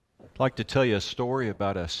like to tell you a story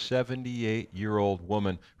about a 78-year-old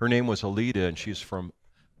woman. Her name was Alida, and she's from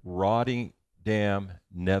Rotterdam,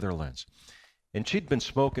 Netherlands. And she'd been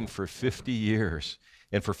smoking for 50 years.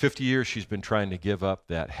 And for 50 years, she's been trying to give up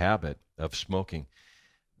that habit of smoking.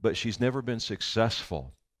 But she's never been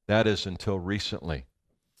successful. That is until recently.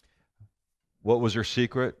 What was her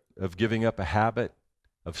secret of giving up a habit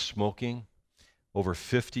of smoking over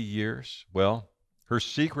 50 years? Well, her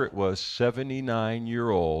secret was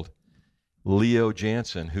 79-year-old Leo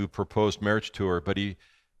Jansen, who proposed marriage to her, but he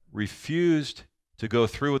refused to go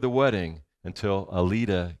through with the wedding until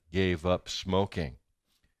Alida gave up smoking.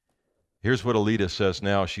 Here's what Alida says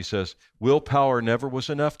now. She says, "Willpower never was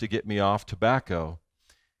enough to get me off tobacco.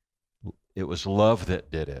 It was love that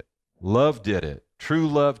did it. Love did it. True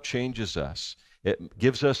love changes us. It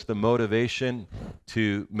gives us the motivation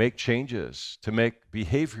to make changes, to make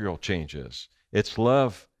behavioral changes. It's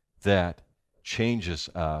love that changes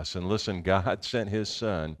us." And listen, God sent his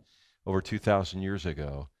son over 2,000 years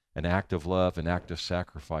ago, an act of love, an act of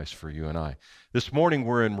sacrifice for you and I. This morning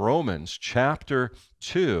we're in Romans chapter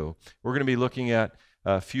 2. We're going to be looking at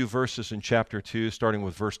a few verses in chapter 2, starting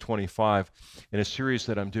with verse 25, in a series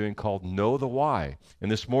that I'm doing called Know the Why.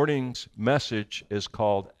 And this morning's message is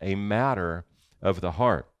called A Matter of the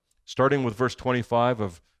Heart. Starting with verse 25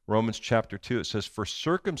 of Romans chapter 2, it says, "For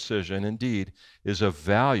circumcision indeed is of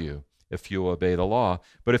value if you obey the law.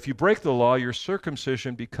 But if you break the law, your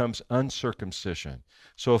circumcision becomes uncircumcision.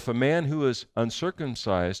 So if a man who is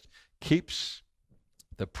uncircumcised keeps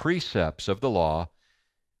the precepts of the law,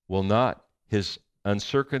 will not his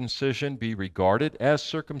uncircumcision be regarded as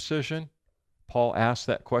circumcision?" Paul asks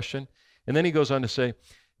that question. And then he goes on to say,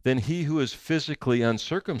 "Then he who is physically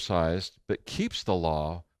uncircumcised but keeps the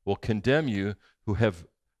law will condemn you who have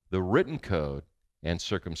the written code and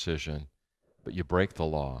circumcision, but you break the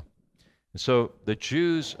law." And so the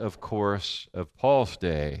Jews, of course, of Paul's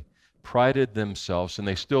day, prided themselves, and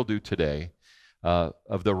they still do today,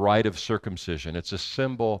 of the rite of circumcision. It's a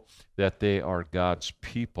symbol that they are God's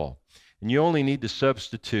people. And you only need to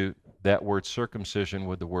substitute that word circumcision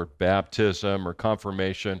with the word baptism or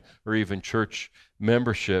confirmation or even church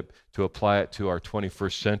membership to apply it to our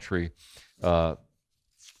 21st century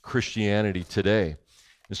Christianity today.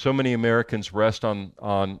 And so many Americans rest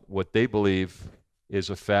on what they believe is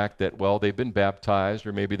a fact that, well, they've been baptized,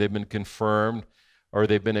 or maybe they've been confirmed, or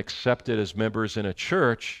they've been accepted as members in a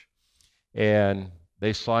church, and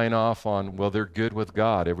they sign off on, well, they're good with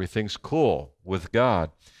God. Everything's cool with God.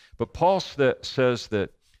 But Paul says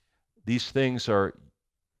that these things are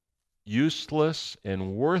useless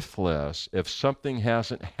and worthless if something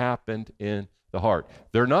hasn't happened in the heart.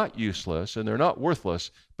 They're not useless and they're not worthless,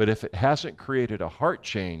 but if it hasn't created a heart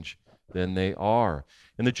change, then they are.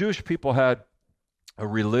 And the Jewish people had a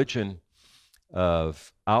religion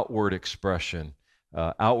of outward expression,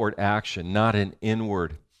 outward action, not an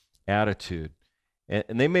inward attitude.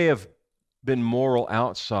 And they may have been moral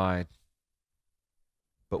outside,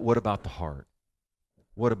 but what about the heart?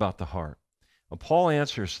 What about the heart? Well, Paul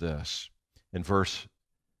answers this in verse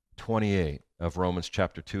 28 of Romans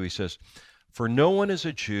chapter 2. He says, "For no one is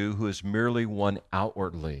a Jew who is merely one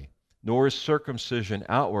outwardly, nor is circumcision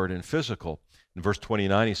outward and physical." In verse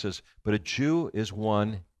 29, he says, "But a Jew is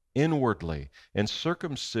one inwardly, and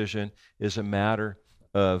circumcision is a matter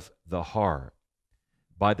of the heart,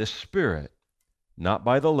 by the Spirit, not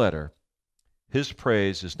by the letter. His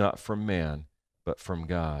praise is not from man, but from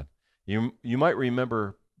God." You might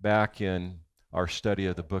remember back in our study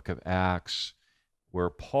of the book of Acts, where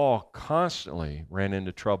Paul constantly ran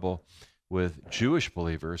into trouble with Jewish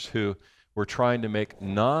believers who were trying to make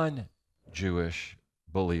non-Jewish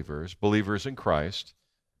believers in Christ,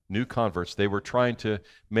 new converts, they were trying to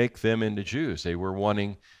make them into Jews. They were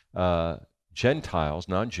wanting Gentiles,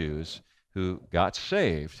 non-Jews, who got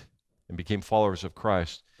saved and became followers of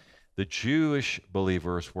Christ. The Jewish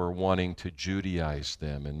believers were wanting to Judaize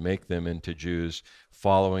them and make them into Jews,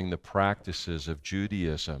 following the practices of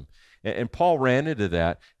Judaism. And Paul ran into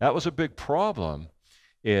that. That was a big problem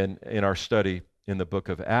in our study in the book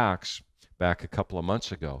of Acts back a couple of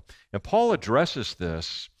months ago. And Paul addresses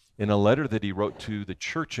this in a letter that he wrote to the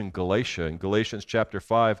church in Galatia. In Galatians chapter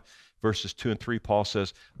 5, verses 2 and 3, Paul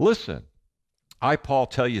says, "Listen, I, Paul,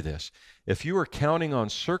 tell you this. If you are counting on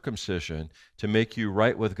circumcision to make you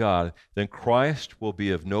right with God, then Christ will be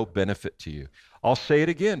of no benefit to you. I'll say it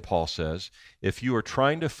again," Paul says, "if you are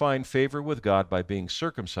trying to find favor with God by being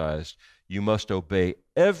circumcised, you must obey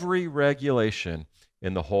every regulation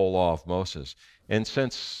in the whole law of Moses." And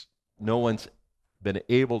since no one's been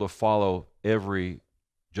able to follow every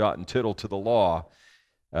jot and tittle to the law,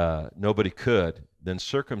 nobody could. then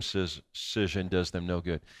circumcision does them no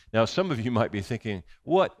good. Now, some of you might be thinking,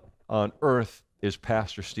 what on earth is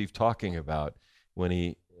Pastor Steve talking about when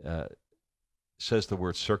he says the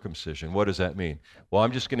word circumcision? What does that mean? Well,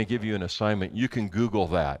 I'm just going to give you an assignment. You can Google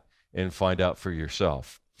that and find out for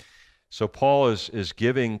yourself. So Paul is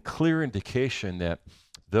giving clear indication that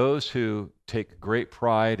those who take great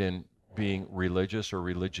pride in being religious or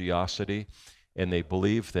religiosity, and they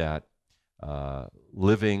believe that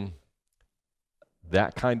living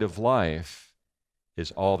that kind of life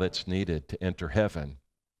is all that's needed to enter heaven,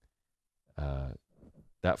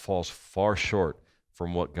 that falls far short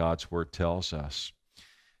from what God's Word tells us.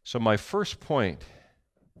 So my first point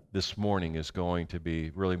this morning is going to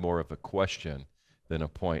be really more of a question than a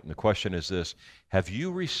point. And the question is this: have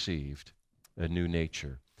you received a new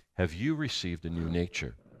nature? Have you received a new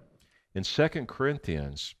nature? In 2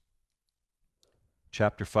 Corinthians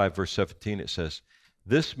chapter 5, verse 17, it says,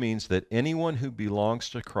 "This means that anyone who belongs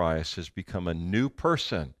to Christ has become a new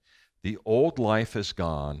person. The old life is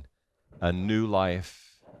gone, a new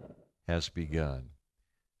life has begun."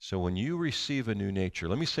 So when you receive a new nature,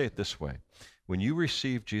 let me say it this way. When you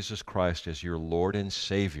receive Jesus Christ as your Lord and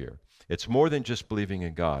Savior, it's more than just believing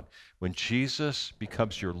in God. When Jesus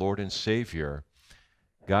becomes your Lord and Savior,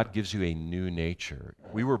 God gives you a new nature.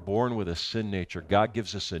 We were born with a sin nature. God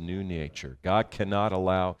gives us a new nature. God cannot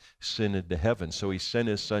allow sin into heaven. So he sent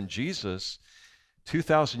his son Jesus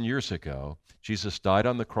 2,000 years ago. Jesus died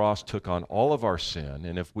on the cross, took on all of our sin.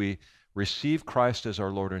 And if we receive Christ as our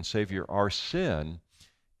Lord and Savior, our sin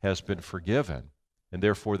has been forgiven. And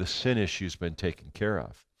therefore the sin issue's been taken care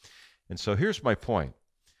of. And so here's my point.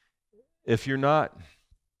 If you're not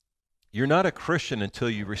a Christian until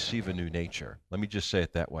you receive a new nature. Let me just say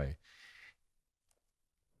it that way.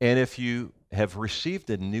 And if you have received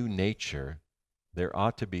a new nature, there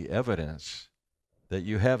ought to be evidence that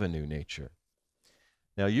you have a new nature.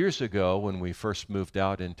 Now, years ago, when we first moved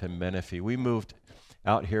out into Menifee, we moved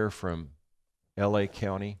out here from LA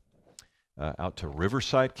County out to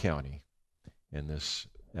Riverside County. And this,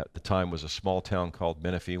 at the time, was a small town called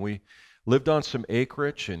Menifee. We lived on some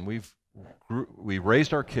acreage, and we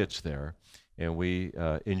raised our kids there, and we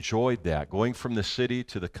enjoyed that. Going from the city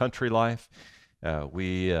to the country life,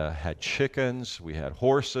 we had chickens, we had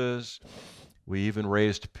horses, we even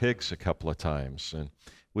raised pigs a couple of times, and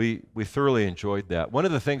we thoroughly enjoyed that. One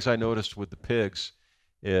of the things I noticed with the pigs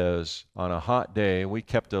is on a hot day, we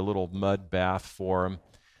kept a little mud bath for them.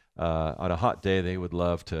 On a hot day, they would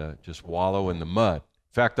love to just wallow in the mud.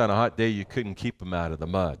 In fact, on a hot day, you couldn't keep them out of the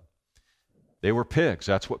mud. They were pigs.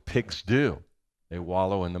 That's what pigs do. They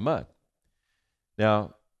wallow in the mud.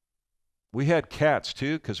 Now, we had cats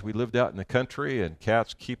too, because we lived out in the country, and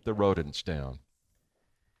cats keep the rodents down.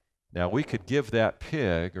 Now, we could give that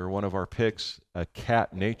pig, or one of our pigs, a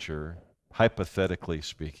cat nature, hypothetically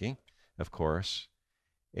speaking, of course.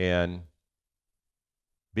 And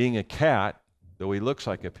being a cat, though he looks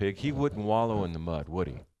like a pig, he wouldn't wallow in the mud, would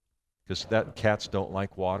he? Because cats don't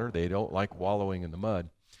like water. They don't like wallowing in the mud.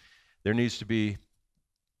 There needs to be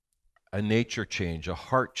a nature change, a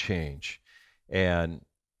heart change. And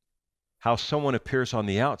how someone appears on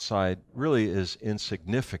the outside really is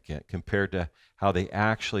insignificant compared to how they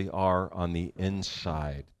actually are on the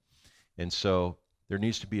inside. And so there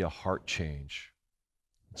needs to be a heart change.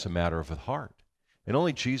 It's a matter of the heart. And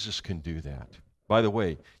only Jesus can do that. By the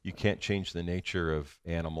way, you can't change the nature of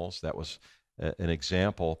animals. That was an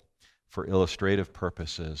example for illustrative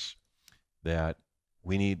purposes that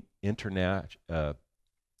we need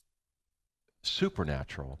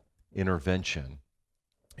supernatural intervention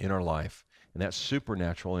in our life, and that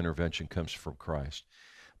supernatural intervention comes from Christ.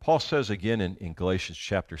 Paul says again in Galatians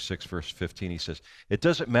chapter 6, verse 15, he says, it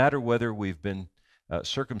doesn't matter whether we've been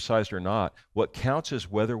circumcised or not. What counts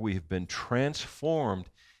is whether we've been transformed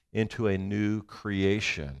into a new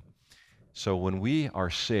creation. So when we are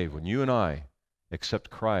saved, when you and I accept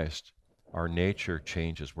Christ, our nature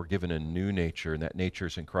changes. We're given a new nature, and that nature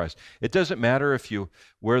is in Christ. It doesn't matter if you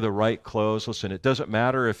wear the right clothes. Listen, it doesn't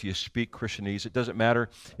matter if you speak Christianese. It doesn't matter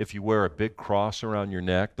if you wear a big cross around your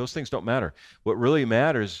neck. Those things don't matter. What really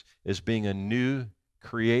matters is being a new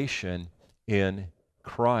creation in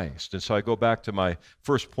Christ. And so I go back to my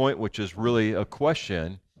first point, which is really a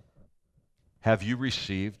question. Have you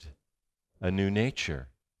received a new nature?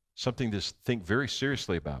 Something to think very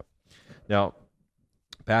seriously about. Now,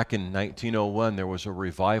 back in 1901, there was a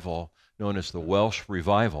revival known as the Welsh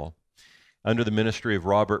Revival under the ministry of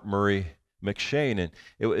Robert Murray McCheyne. And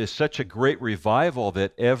it was such a great revival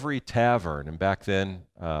that every tavern, and back then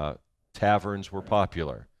taverns were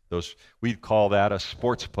popular. We'd call that a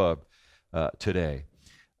sports pub today.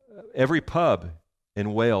 Every pub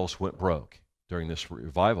in Wales went broke during this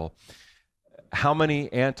revival. How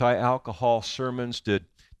many anti-alcohol sermons did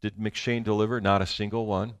McShane deliver? Not a single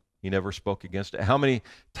one. He never spoke against it. How many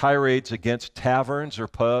tirades against taverns or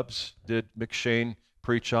pubs did McShane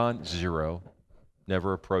preach on? Zero.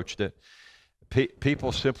 Never approached it.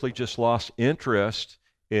 People simply just lost interest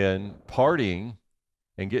in partying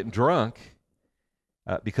and getting drunk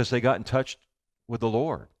because they got in touch with the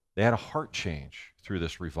Lord. They had a heart change through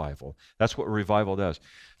this revival. That's what revival does.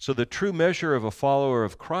 So the true measure of a follower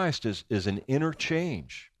of Christ is an inner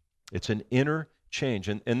change. It's an inner change.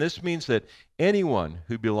 And this means that anyone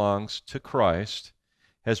who belongs to Christ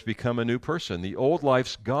has become a new person. The old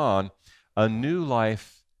life's gone. A new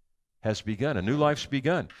life has begun. A new life's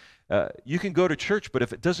begun. You can go to church, but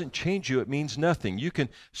if it doesn't change you, it means nothing. You can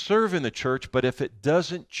serve in the church, but if it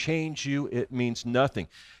doesn't change you, it means nothing.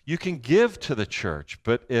 You can give to the church,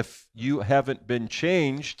 but if you haven't been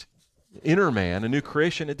changed, inner man, a new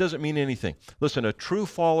creation, it doesn't mean anything. Listen, a true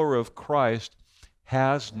follower of Christ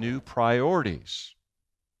has new priorities.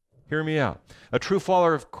 Hear me out. A true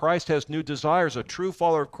follower of Christ has new desires. A true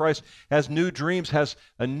follower of Christ has new dreams, has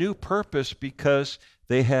a new purpose because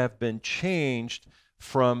they have been changed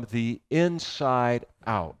from the inside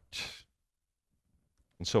out.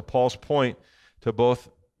 And so Paul's point to both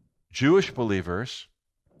Jewish believers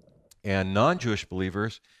and non-Jewish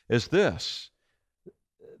believers is this: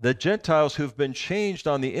 the Gentiles who've been changed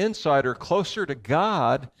on the inside are closer to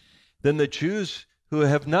God than the Jews who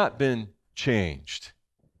have not been changed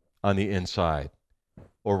on the inside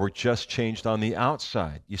or were just changed on the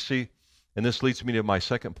outside. You see, and this leads me to my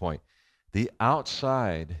second point, the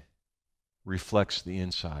outside reflects the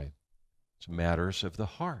inside. It's matters of the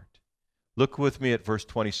heart. Look with me at verse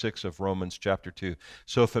 26 of Romans chapter 2.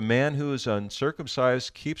 So if a man who is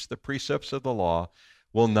uncircumcised keeps the precepts of the law,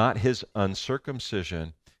 will not his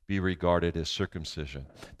uncircumcision be regarded as circumcision?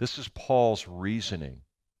 This is Paul's reasoning.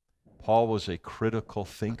 Paul was a critical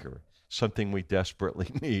thinker, something we desperately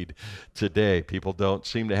need today. People don't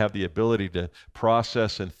seem to have the ability to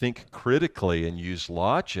process and think critically and use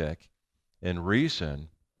logic and reason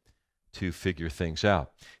to figure things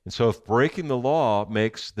out. And so if breaking the law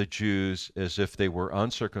makes the Jews as if they were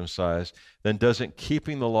uncircumcised, then doesn't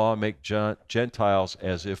keeping the law make Gentiles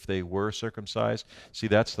as if they were circumcised? See,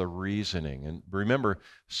 that's the reasoning. And remember,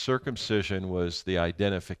 circumcision was the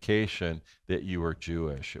identification that you were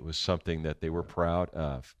Jewish. It was something that they were proud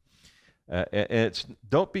of.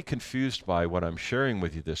 Don't be confused by what I'm sharing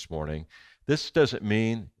with you this morning. This doesn't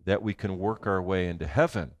mean that we can work our way into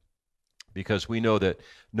heaven, because we know that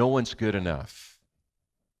no one's good enough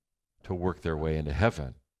to work their way into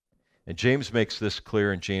heaven. And James makes this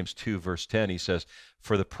clear in James 2, verse 10. He says,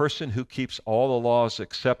 "For the person who keeps all the laws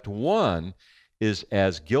except one is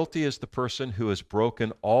as guilty as the person who has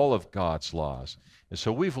broken all of God's laws." And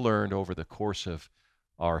so we've learned over the course of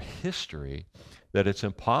our history that it's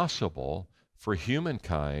impossible for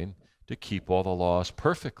humankind to keep all the laws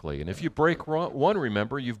perfectly. And if you break one,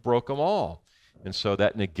 remember, you've broke them all. And so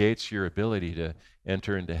that negates your ability to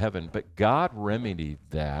enter into heaven. But God remedied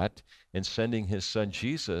that in sending his son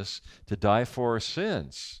Jesus to die for our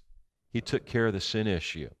sins. He took care of the sin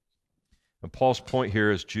issue. And Paul's point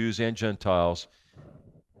here is Jews and Gentiles,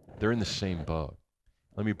 they're in the same boat.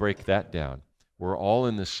 Let me break that down. We're all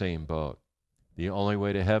in the same boat. The only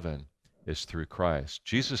way to heaven is through Christ.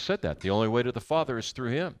 Jesus said that. The only way to the Father is through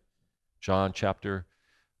him. John chapter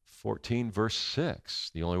 14, verse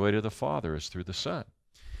 6. The only way to the Father is through the Son.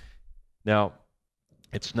 Now,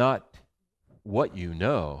 it's not what you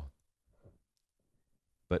know,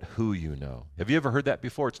 but who you know. Have you ever heard that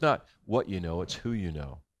before? It's not what you know, it's who you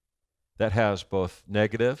know. That has both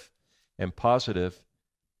negative and positive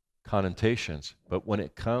connotations. But when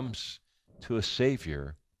it comes to a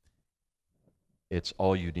Savior, it's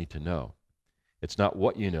all you need to know. It's not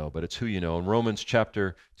what you know, but it's who you know. In Romans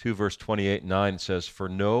chapter 2, verse 28 and 9 says, "For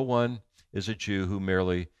no one is a Jew who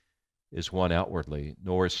merely is one outwardly,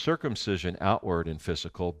 nor is circumcision outward and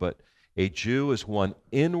physical, but a Jew is one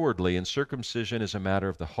inwardly, and circumcision is a matter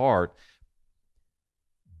of the heart,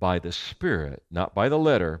 by the Spirit, not by the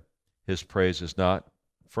letter. His praise is not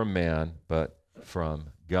from man, but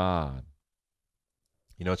from God."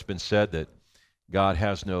 You know, it's been said that God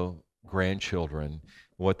has no grandchildren.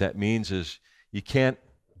 What that means is you can't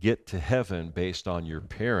get to heaven based on your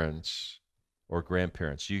parents or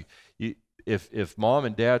grandparents. If mom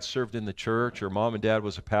and dad served in the church, or mom and dad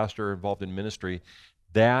was a pastor or involved in ministry,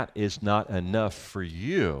 that is not enough for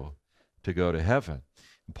you to go to heaven.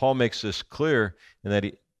 And Paul makes this clear in that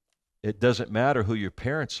it doesn't matter who your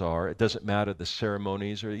parents are. It doesn't matter the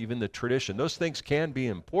ceremonies or even the tradition. Those things can be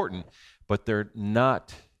important, but they're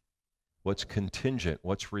not what's contingent,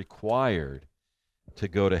 what's required to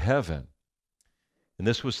go to heaven. And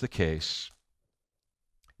this was the case.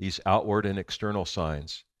 These outward and external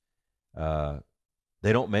signs,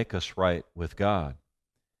 they don't make us right with God.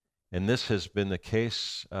 And this has been the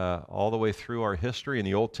case all the way through our history. In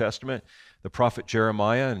the Old Testament, the prophet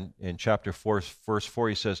Jeremiah in chapter 4, verse 4,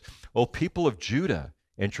 he says, "O people of Judah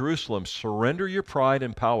and Jerusalem, surrender your pride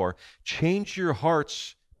and power. Change your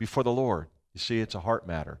hearts before the Lord." You see, it's a heart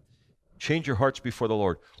matter. Change your hearts before the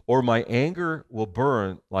Lord, or my anger will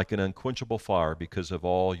burn like an unquenchable fire because of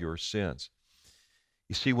all your sins.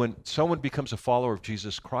 You see, when someone becomes a follower of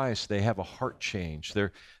Jesus Christ, they have a heart change.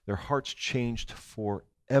 Their heart's changed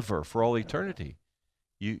forever, for all eternity.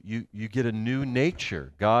 You get a new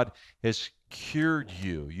nature. God has cured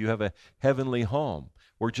you. You have a heavenly home.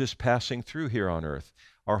 We're just passing through here on earth.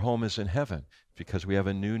 Our home is in heaven because we have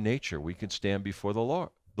a new nature. We can stand before the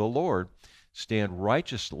Lord, stand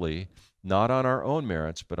righteously, not on our own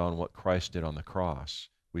merits, but on what Christ did on the cross.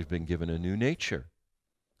 We've been given a new nature.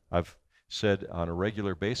 I've said on a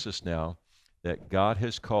regular basis now that God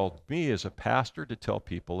has called me as a pastor to tell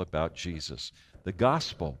people about Jesus, the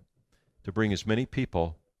gospel, to bring as many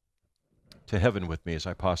people to heaven with me as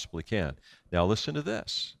I possibly can. Now listen to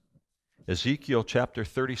this. Ezekiel chapter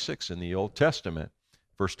 36 in the Old Testament,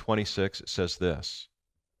 verse 26, it says this,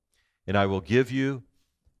 "And I will give you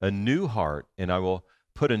a new heart, and I will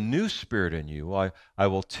put a new spirit in you. I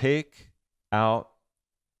will take out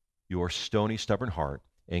your stony, stubborn heart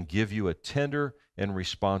and give you a tender and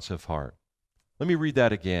responsive heart." Let me read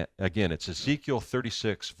that again. It's Ezekiel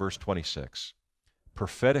 36, verse 26.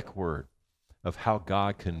 Prophetic word of how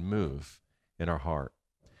God can move in our heart.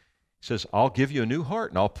 He says, "I'll give you a new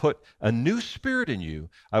heart, and I'll put a new spirit in you.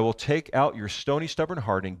 I will take out your stony, stubborn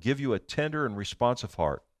heart and give you a tender and responsive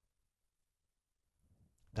heart."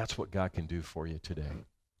 That's what God can do for you today.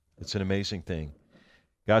 It's an amazing thing.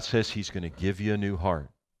 God says He's going to give you a new heart.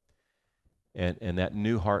 And that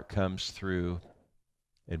new heart comes through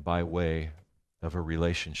and by way of a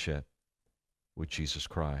relationship with Jesus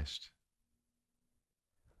Christ.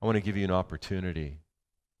 I want to give you an opportunity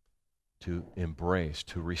to embrace,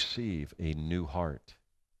 to receive a new heart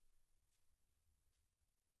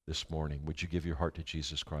this morning. Would you give your heart to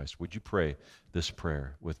Jesus Christ? Would you pray this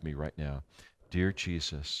prayer with me right now? Dear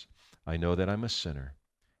Jesus, I know that I'm a sinner,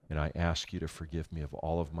 and I ask you to forgive me of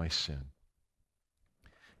all of my sin.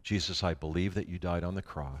 Jesus, I believe that you died on the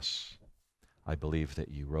cross. I believe that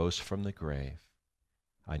you rose from the grave.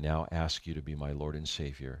 I now ask you to be my Lord and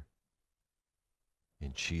Savior.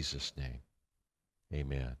 In Jesus' name,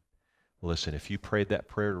 amen. Listen, if you prayed that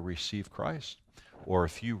prayer to receive Christ, or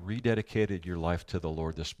if you rededicated your life to the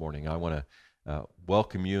Lord this morning, I want to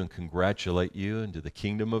welcome you and congratulate you into the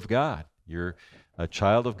kingdom of God. You're a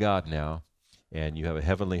child of God now, and you have a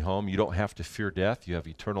heavenly home. You don't have to fear death. You have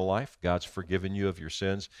eternal life. God's forgiven you of your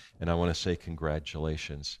sins, and I want to say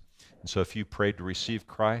congratulations. And so if you prayed to receive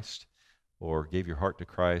Christ or gave your heart to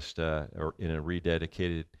Christ or in a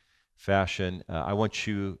rededicated fashion, I want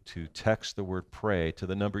you to text the word pray to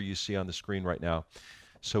the number you see on the screen right now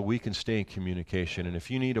so we can stay in communication. And if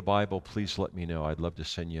you need a Bible, please let me know. I'd love to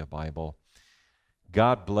send you a Bible.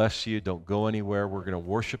 God bless you. Don't go anywhere. We're going to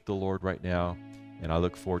worship the Lord right now, and I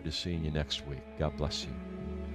look forward to seeing you next week. God bless you.